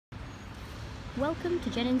Welcome to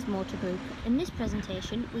Jennings Motor Group. In this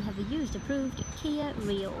presentation we have a used approved Kia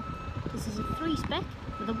Rio. This is a 3-spec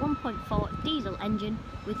with a 1.4 diesel engine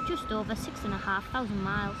with just over 6,500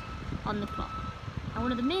 miles on the clock. And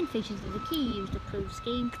one of the main features of the Kia used approved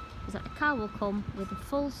scheme is that the car will come with a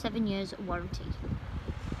full 7 years warranty.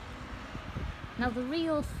 Now the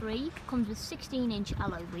Rio 3 comes with 16-inch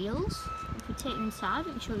alloy wheels. If we take them inside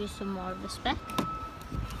we can show you some more of the spec.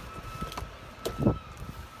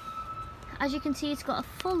 As you can see, it's got a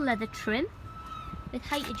full leather trim with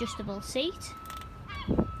height adjustable seat.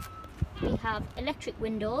 We have electric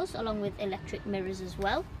windows along with electric mirrors as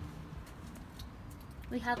well.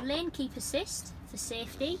 We have lane keep assist for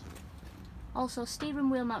safety. Also steering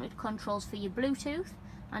wheel mounted controls for your Bluetooth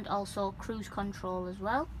and also cruise control as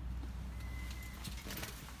well.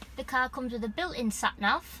 The car comes with a built-in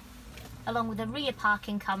sat-nav along with a rear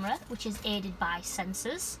parking camera which is aided by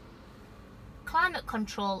sensors. Climate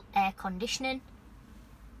control air conditioning,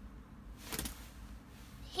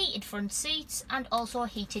 heated front seats and also a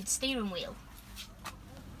heated steering wheel.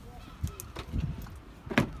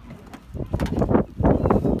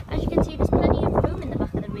 As you can see, there's plenty of room in the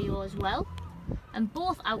back of the Rio as well, and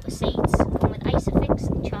both outer seats come with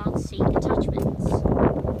Isofix child seat attachments.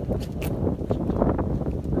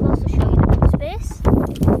 I'll also show you the boot space.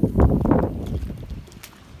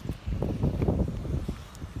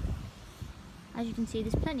 As you can see,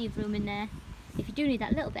 there's plenty of room in there. If you do need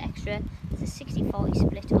that little bit extra, there's a 60-40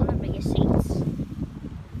 split on the rear seats.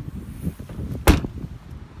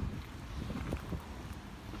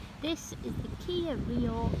 This is the Kia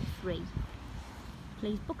Rio 3.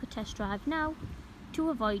 Please book a test drive now to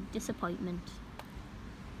avoid disappointment.